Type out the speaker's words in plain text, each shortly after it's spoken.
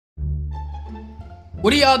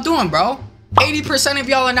What are y'all doing, bro? 80% of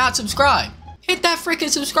y'all are not subscribed. Hit that freaking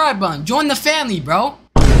subscribe button. Join the family, bro.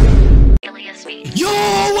 Yo,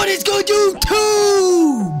 what is good,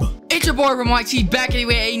 YouTube? It's your boy roblox back with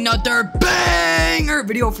another banger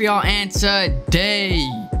video for y'all. And today,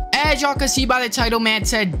 as y'all can see by the title, man,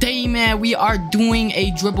 today, man, we are doing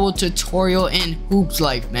a dribble tutorial in Hoops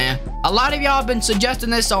Life, man. A lot of y'all have been suggesting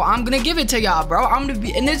this, so I'm gonna give it to y'all, bro. I'm gonna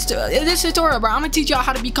be in this tutorial, bro. I'm gonna teach y'all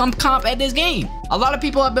how to become comp at this game. A lot of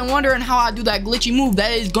people have been wondering how I do that glitchy move.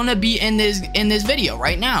 That is gonna be in this video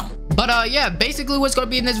right now. But yeah, basically what's gonna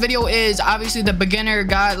be in this video is obviously the beginner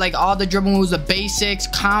guide, like all the dribble moves, the basics,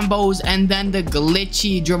 combos, and then the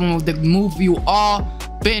glitchy dribble move, the move you all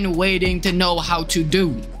been waiting to know how to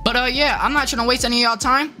do. But yeah, I'm not trying to waste any of y'all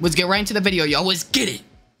time. Let's get right into the video, y'all. Let's get it.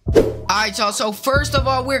 Alright, y'all, so first of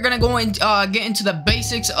all, we're gonna go and get into the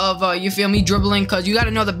basics of you feel me, dribbling, because you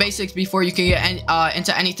gotta know the basics before you can get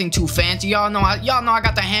into anything too fancy. Y'all know I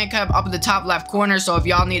got the hand cap up in the top left corner, so if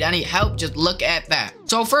y'all need any help, just look at that.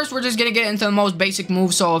 So first, we're just gonna get into the most basic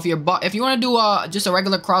move. So if you want to do just a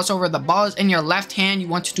regular crossover, the ball is in your left hand, you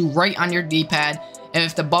want to do right on your D-pad. And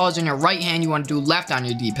if the ball is in your right hand, you want to do left on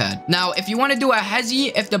your D-pad. Now, if you want to do a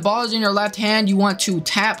hezzy, if the ball is in your left hand, you want to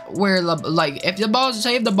tap where, like, if the ball is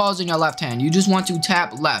in your left hand, you just want to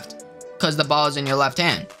tap left because the ball is in your left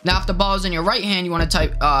hand. Now, if the ball is in your right hand, you want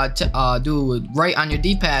to do right on your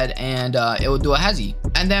D-pad, and it will do a hezzy.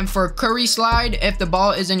 And then for curry slide, if the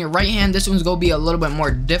ball is in your right hand, this one's gonna be a little bit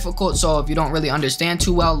more difficult. So if you don't really understand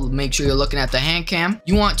too well, make sure you're looking at the hand cam.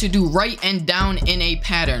 You want to do right and down in a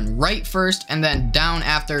pattern. Right first, and then down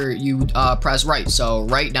after you press right. So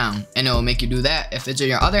right down, and it will make you do that. If it's in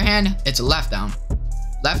your other hand, it's left down,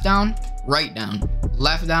 right down,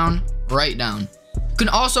 left down, right down. You can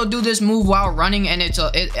also do this move while running, and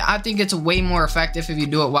I think it's way more effective if you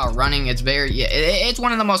do it while running. It's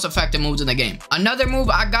one of the most effective moves in the game. Another move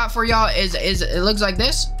I got for y'all is it looks like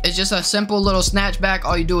this. It's just a simple little snatch back.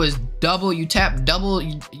 All you do is you tap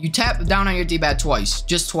down on your D-pad twice,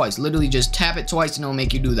 just twice, literally just tap it twice, and it'll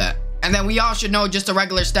make you do that. And then we all should know just a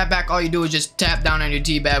regular step back. All you do is just tap down on your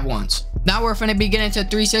D-pad once. Now we're finna be getting into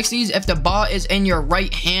 360s. If the ball is in your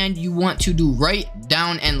right hand, you want to do right,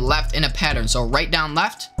 down, and left in a pattern. So right down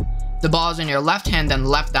left. The ball is in your left hand, then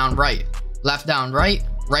left down right. Left down right,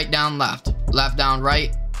 right down left. Left down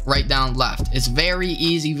right, right down left. It's very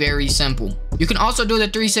easy, very simple. You can also do the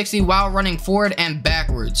 360 while running forward and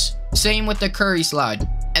backwards. Same with the curry slide.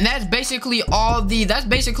 And that's basically all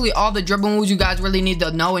the dribble moves you guys really need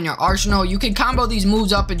to know in your arsenal. You can combo these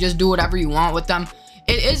moves up and just do whatever you want with them.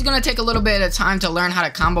 It is gonna take a little bit of time to learn how to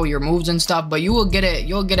combo your moves and stuff, but you will get it.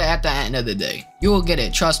 You'll get it at the end of the day. You will get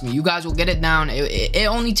it. Trust me. You guys will get it down. It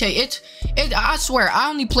only takes I swear, I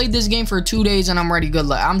only played this game for 2 days and I'm already good.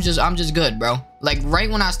 Like, I'm just good, bro. Like right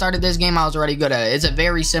when I started this game, I was already good at it. It's a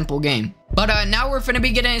very simple game. But now we're finna be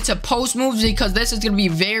getting into post moves, because this is gonna be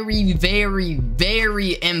very, very,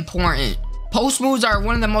 very important. Post moves are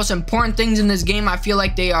one of the most important things in this game. I feel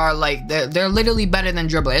like they are like they're literally better than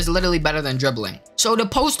dribbling. It's literally better than dribbling. So to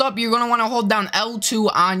post up, you're gonna want to hold down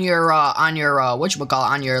L2 on your whatchamacallit,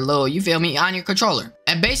 on your little, you feel me, on your controller.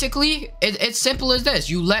 And basically it's simple as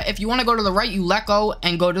this. If you want to go to the right, you let go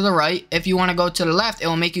and go to the right. If you want to go to the left, it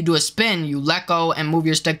will make you do a spin. You let go and move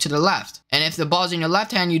your stick to the left. And if the ball's in your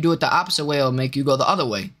left hand, you do it the opposite way. It'll make you go the other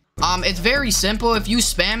way. It's very simple. If you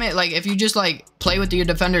spam it, like if you just like play with your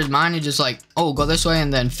defender's mind and just like, oh, go this way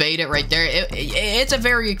and then fade it right there, it's a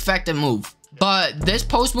very effective move. But this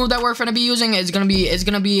post move that we're gonna be using is gonna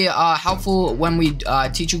be helpful when we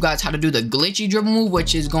teach you guys how to do the glitchy dribble move,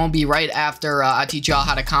 which is gonna be right after I teach y'all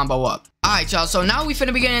how to combo up. Alright, y'all, so now we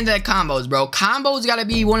finna be getting into the combos, bro. Combos gotta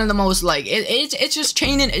be one of the most, like, it's just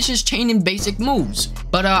chaining basic moves.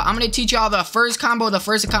 But I'm gonna teach y'all the first combo. The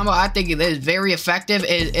first combo I think is very effective.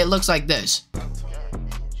 It looks like this.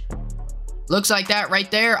 Looks like that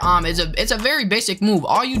right there. It's a very basic move.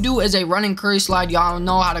 All you do is a running curry slide. Y'all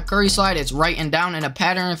know how to curry slide. It's right and down in a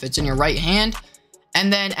pattern if it's in your right hand.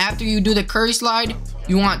 And then after you do the curry slide,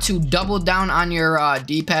 you want to double down on your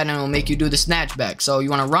D-pad, and it will make you do the snatch back. So you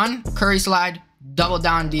want to run, curry slide, double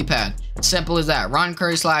down D-pad. Simple as that. Run,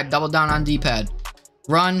 curry slide, double down on D-pad.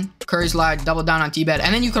 Run, curry slide, double down on D-pad.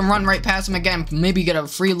 And then you can run right past him again. Maybe get a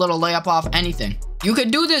free little layup off anything. You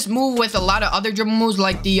could do this move with a lot of other dribble moves,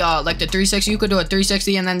 like the 360. You could do a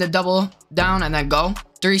 360 and then the double down and then go.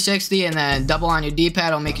 360 and then double on your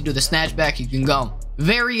D-pad will make you do the snatch back. You can go.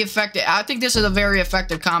 Very effective. I think this is a very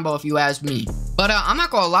effective combo if you ask me. But I'm not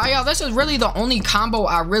gonna lie, y'all, this is really the only combo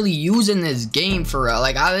I really use in this game for real.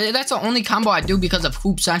 Like, that's the only combo I do because of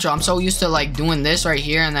Hoop Central. I'm so used to like doing this right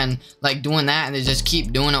here and then like doing that and then just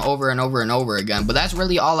keep doing it over and over and over again. But that's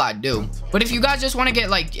really all I do. But if you guys just want to get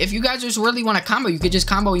like, if you guys just really want to combo, you could just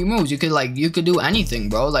combo your moves. You could do anything,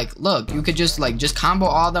 bro. Like, look, you could just like combo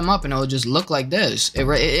all of them up and it'll just look like this.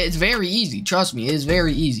 It's very easy. Trust me, it's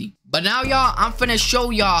very easy. But now, y'all, I'm finna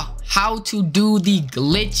show y'all how to do the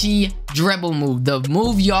glitchy dribble move. The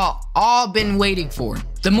move y'all all been waiting for.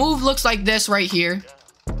 The move looks like this right here.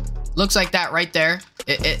 Looks like that right there.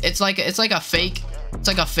 It's like a fake. It's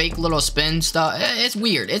like a fake little spin stuff. It's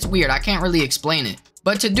weird. It's weird. I can't really explain it.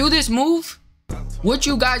 But to do this move, what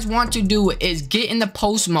you guys want to do is get in the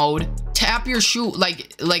post mode. Tap your shoot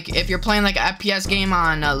like if you're playing like an FPS game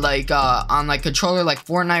on like controller like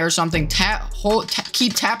Fortnite or something.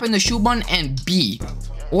 Keep tapping the shoot button and B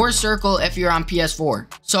or circle if you're on PS4.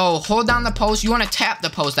 So hold down the post. You want to tap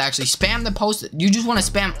the post, actually spam the post. You just want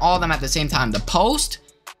to spam all of them at the same time. The post,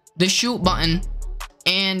 the shoot button,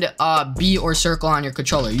 and B or circle on your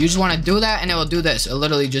controller. You just want to do that and it will do this. It'll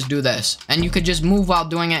literally just do this. And you could just move while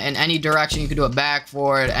doing it in any direction. You could do it back,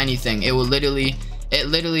 forward, anything. It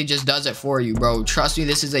literally just does it for you, bro. Trust me,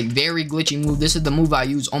 this is a very glitchy move. This is the move I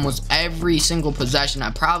use almost every single possession.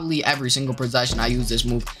 Probably every single possession I use this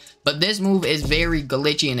move. But this move is very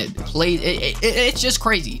glitchy and it's just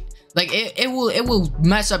crazy. Like it will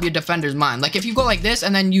mess up your defender's mind. Like if you go like this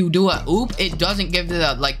and then you do a oop, it doesn't give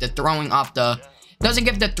the throwing off the, doesn't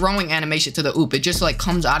give the throwing animation to the oop. It just like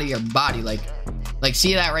comes out of your body. Like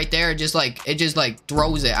see that right there? It just like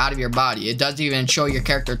throws it out of your body. It doesn't even show your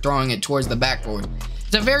character throwing it towards the backboard.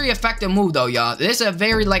 It's a very effective move though, y'all. This is a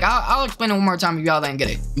very, like, I'll explain it one more time if y'all didn't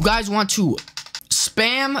get it. You guys want to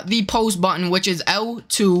spam the post button, which is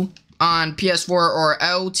L2 on PS4 or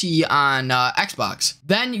LT on Xbox.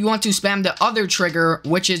 Then you want to spam the other trigger,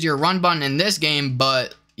 which is your run button in this game,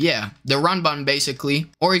 but yeah, the run button basically.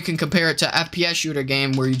 Or you can compare it to FPS shooter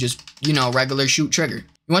game where you just, you know, regular shoot trigger.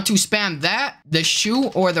 You want to spam that, the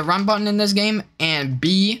shoot or the run button in this game, and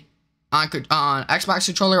B on Xbox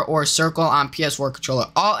controller or circle on PS4 controller,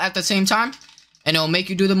 all at the same time, and it'll make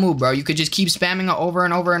you do the move, bro. You could just keep spamming it over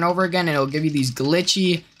and over and over again, and it'll give you these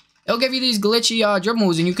glitchy dribble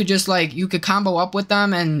moves, and you could just like, you could combo up with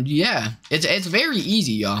them, and yeah, it's very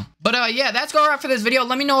easy, y'all. But yeah, that's gonna wrap for this video.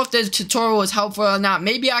 Let me know if this tutorial was helpful or not.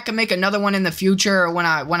 Maybe I can make another one in the future when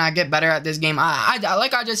I get better at this game. I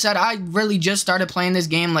like I just said, I really just started playing this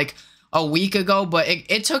game like a week ago, but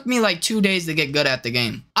it took me like 2 days to get good at the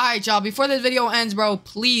game. Alright, y'all, before this video ends, bro,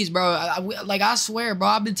 please, bro, I swear, bro,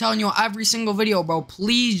 I've been telling you every single video, bro,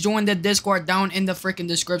 please join the Discord down in the freaking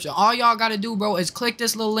description. All y'all gotta do, bro, is click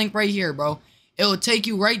this little link right here, bro. It will take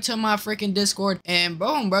you right to my freaking Discord, and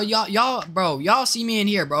boom, bro, y'all see me in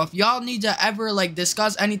here, bro. If y'all need to ever like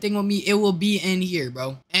discuss anything with me, it will be in here,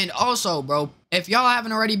 bro. And also, bro, if y'all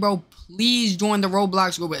haven't already, bro, please join the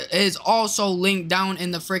Roblox group. It is also linked down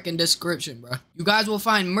in the freaking description, bro. You guys will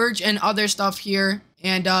find merch and other stuff here.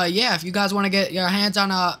 And yeah, if you guys want to get your hands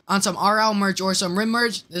on some RL merch or some RIM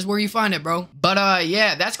merch, this is where you find it, bro. But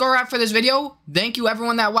yeah, that's gonna wrap for this video. Thank you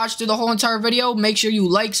everyone that watched through the whole entire video. Make sure you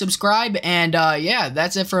like, subscribe, and yeah,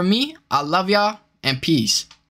 that's it for me. I love y'all, and peace.